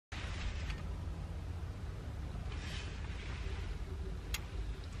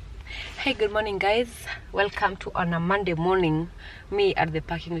Hey, good morning guys, welcome to on a Monday morning, me at the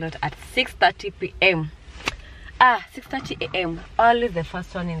parking lot at 6:30 p.m. 6:30 a.m. Always the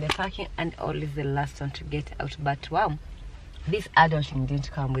first one in the parking and always the last one to get out. But wow, this adulting didn't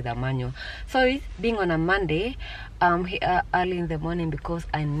come with a manual. So it's being on a Monday, here early in the morning because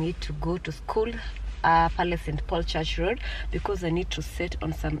I need to go to school, Palace St. Paul Church Road, because I need to set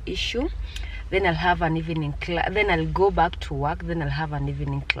on some issue. Then I'll have an evening class. Then I'll go back to work. Then I'll have an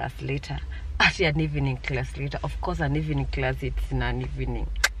evening class later. Actually, an evening class later. Of course, an evening class, it's in an evening.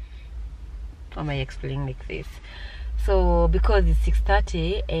 How am I explaining like this? So, because it's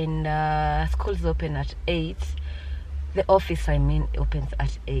 6:30 and school's open at 8, the office, opens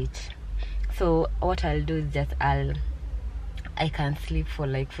at 8. So, what I'll do is just I can sleep for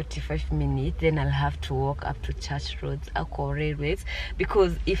like 45 minutes, then I'll have to walk up to Church Roads or railways,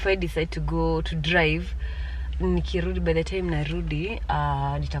 because if I decide to go to drive, nikirudi, by the time narudi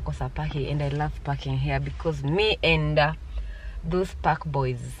nitakosa parking, and I love parking here because me and those park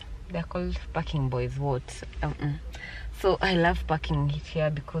boys, they're called parking boys, so I love parking here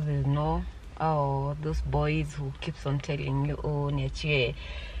because there's no those boys who keeps on telling you, oh, niachie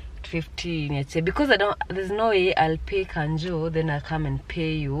 50, because there's no way I'll pay Kanjo, then I come and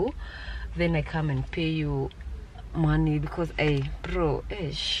pay you, money, because bro,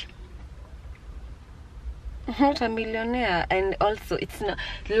 not a millionaire. And also it's not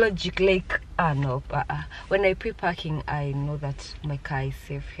logic, like when I pay parking, I know that my car is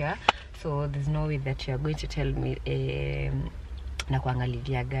safe here, so there's no way that you are going to tell me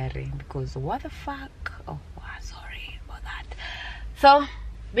nakuangalilia gari, because what the fuck. Sorry about that. So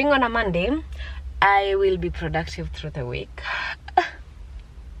being on a Monday, I will be productive through the week.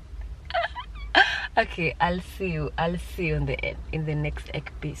 Okay, I'll see you in the next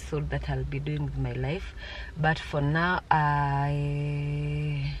episode that I'll be doing with my life. But for now,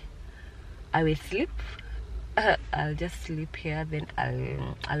 I will sleep. I'll just sleep here. Then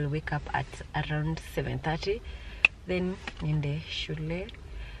I'll wake up at around 7:30. Then in the shule.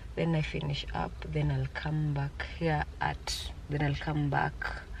 Then I finish up. Then I'll come back here then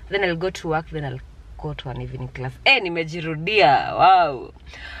I'll go to work. Then I'll go to an evening class. Nimejirudia. Wow.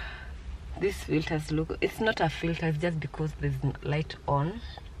 These filters look, it's not a filter, it's just because there's light on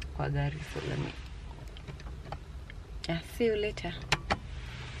kwa gari. So let me see you later.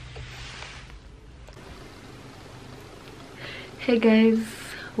 Hey guys,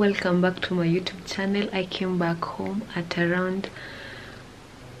 welcome back to my YouTube channel. I came back home at around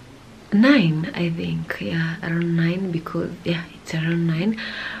 9, I think. Yeah, around 9, because it's around 9.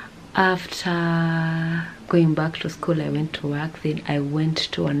 After going back to school, I went to work. Then I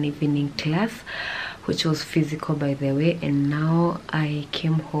went to an evening class, which was physical, by the way. And now I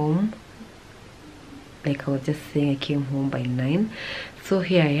came home, like I was just saying, I came home by 9. So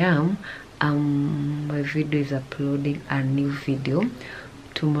here I am. My video is uploading a new video.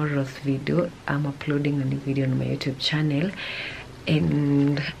 Tomorrow's video, I'm uploading a new video on my YouTube channel.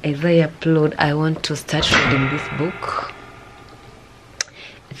 And as I upload, I want to start reading this book.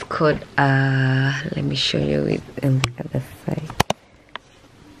 It's called let me show you it on the other side.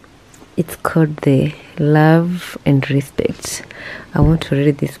 It's called The Love and Respect. I want to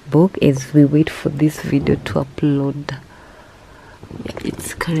read this book as we wait for this video to upload.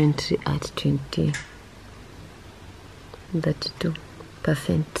 It's currently at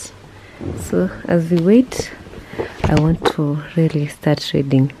 32%. So as we wait, I want to really start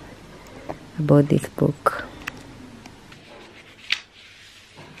reading about this book.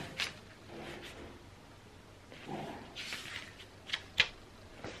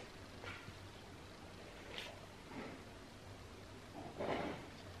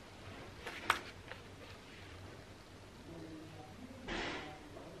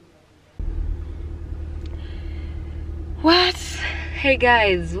 What? Hey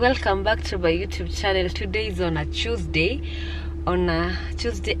guys, welcome back to my YouTube channel. Today is on a Tuesday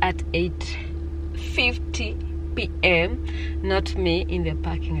at 8:50 p.m. Not me in the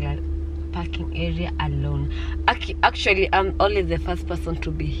parking area alone. Actually, I'm only the first person to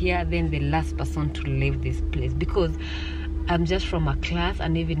be here, then the last person to leave this place, because I'm just from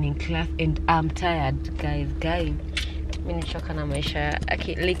an evening class, and I'm tired, guys. Nimechoka na maisha.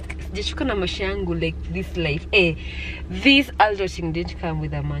 Okay, like sijachoka na maisha yangu, like this life. This adulting didn't come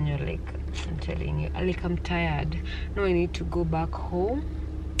with a manual, like I'm telling you. Like, I'm tired. Now I need to go back home.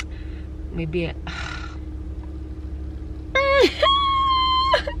 Maybe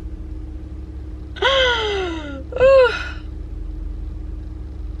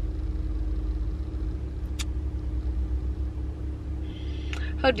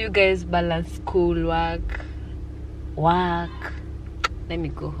how do you guys balance school, work? Let me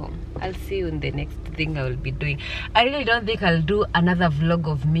go home. I'll see you in the next thing I will be doing. I really don't think I'll do another vlog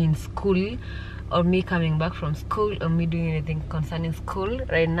of me in school, or me coming back from school, or me doing anything concerning school.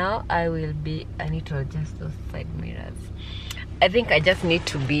 Right now I need to adjust those side mirrors. I think I just need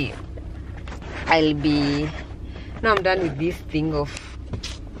to be, now I'm done with this thing of,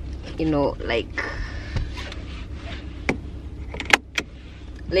 you know, like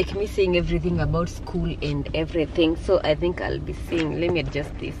me saying everything about school and everything. So I think I'll be saying, let me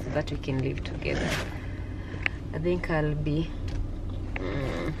adjust this so that we can live together. I think I'll be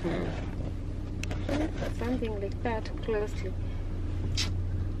something like that closely.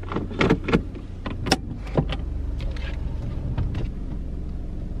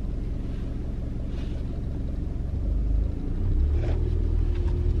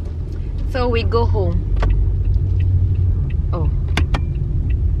 So we go home. Oh,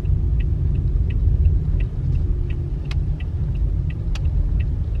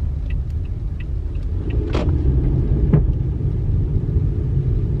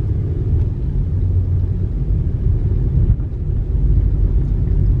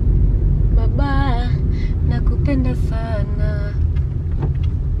 baba, nakupenda sana.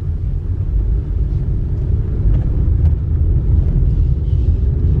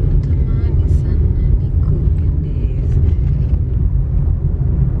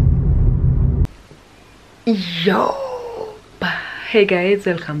 Yo, hey guys,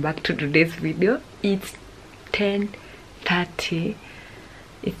 welcome back to today's video. It's 10:30.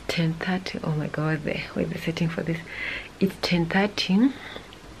 It's 10:30. Oh my god, where's the setting for this? It's 10:30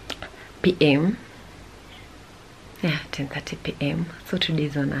 p.m. Yeah, 10:30 p.m. So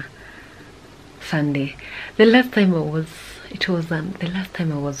today's on a Sunday. The last time I was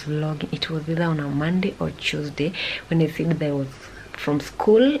vlogging, it was either on a Monday or Tuesday, when I said that I was from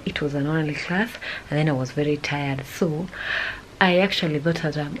school. It was an online class, and then I was very tired, so I actually thought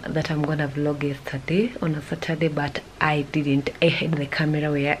that I'm gonna vlog yesterday on a Saturday, but I didn't. I had the camera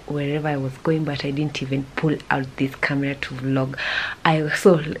wherever I was going, but I didn't even pull out this camera to vlog.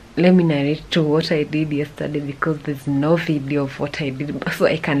 So let me narrate to what I did yesterday, because there's no video of what I did, so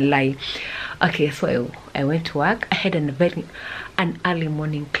I can lie. Okay, so I went to work. I had an early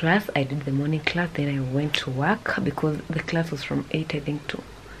morning class. I did the morning class, then I went to work, because the class was from 8 I think to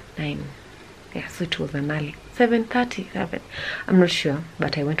 9. Yeah, so it was an early 7:37, I'm not sure,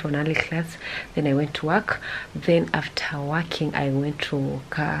 but I went to an early class, then I went to work. Then after working, I went to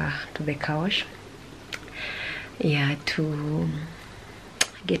the car wash, yeah, to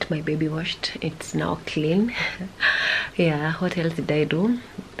get my baby washed. It's now clean. Yeah, what else did I do?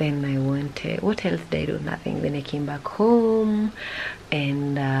 Then I went, what else did I do? Nothing. Then I came back home,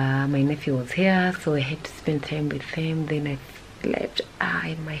 and my nephew was here, so I had to spend time with him. Then I slept.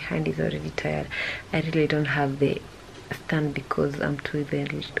 And my hand is already tired. I really don't have the stand because I'm too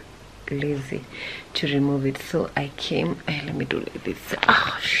lazy to remove it. So I came, let me do like this.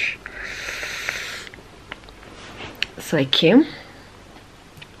 So I came.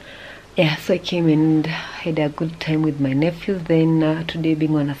 Yeah, so I came and had a good time with my nephew. Then today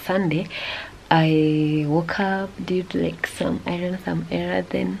being on a Sunday, I woke up, did like some errand,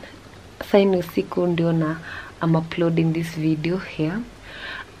 then sign usiku ndio na I'm uploading this video here.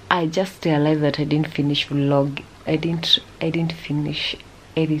 I just realized that I didn't finish vlog. I didn't finish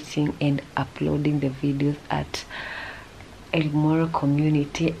editing and uploading the videos at El Moro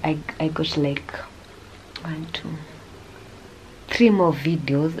community. I got like 3 more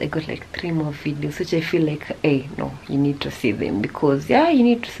videos. I got like 3 more videos, which I feel like, hey, no, you need to see them, because yeah, you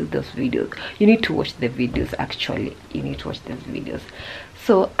need to see those videos. You need to watch the videos. Actually, you need to watch those videos.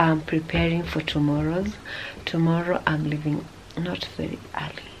 So I'm preparing for tomorrow. I'm leaving not very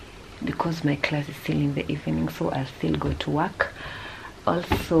early, because my class is still in the evening, so I'll still go to work.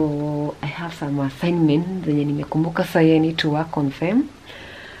 Also, I have some assignments zenye nimekumbuka, so I need to work on them.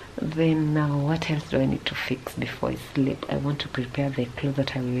 Then now, what else do I need to fix before I sleep? I want to prepare the clothes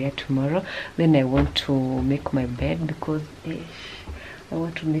that I will wear tomorrow. Then I want to make my bed, because I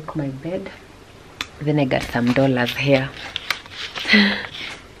want to make my bed. Then I got some dollars here.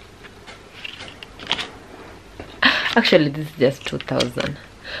 Actually, this is just 2,000.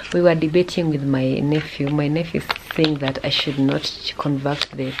 We were debating with my nephew. My nephew is saying that I should not convert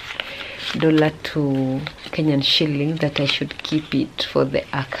the dollar to Kenyan shilling, that I should keep it for the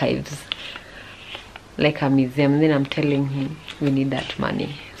archives, like a museum. Then I'm telling him we need that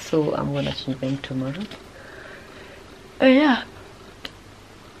money, so I'm gonna change them tomorrow. Oh yeah,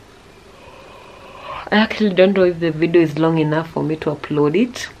 I actually don't know if the video is long enough for me to upload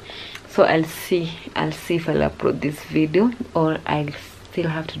it, so I'll see if I'll upload this video, or I'll still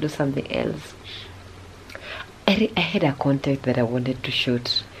have to do something else. I had a content that I wanted to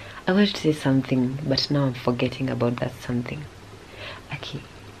shoot. I wanted to say something, but now I'm forgetting about that something. Okay,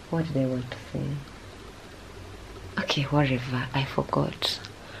 what did I want to say? Okay, whatever, I forgot.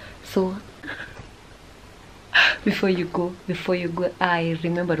 So before you go, I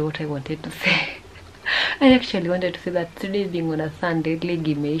remembered what I wanted to say. I actually wanted to say that today being on a Sunday, League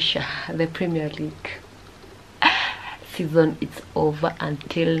imeisha, the Premier League season, it's over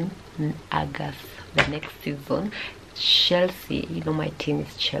until August. The next season, Chelsea, you know my team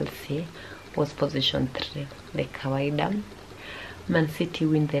is Chelsea, was position 3 like kawaida. Man City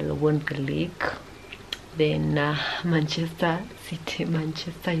won the league. Then Manchester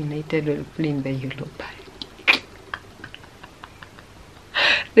United will play in the Europa.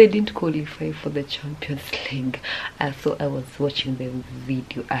 They didn't qualify for the Champions League. So I was watching the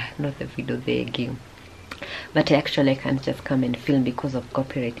video, not the video, the game. But I can't just come and film because of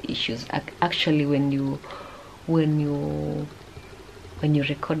copyright issues. Actually, when you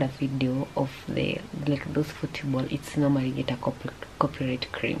record a video of those football, it's normally get a copyright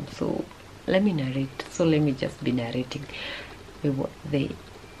claim. So let me narrate. So let me just be narrating. The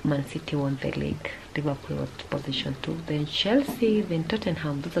Man City won the league, Liverpool was position 2, then Chelsea, then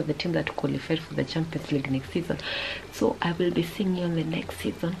Tottenham. Those are the teams that qualified for the Champions League next season. So I will be seeing you on the next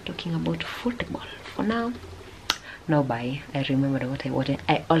season talking about football. For now, bye. I remembered what I wanted.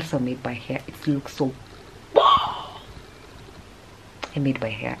 I also made my hair. It looks so wow. I made my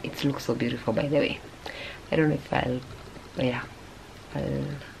hair. It looks so beautiful, by the way. I don't know if I'll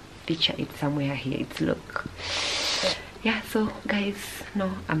feature it somewhere here. It's look. Yeah, so guys,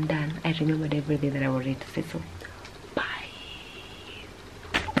 no, I'm done. I remembered everything that I wanted to say. So bye.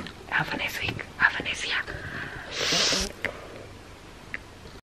 Have a nice week.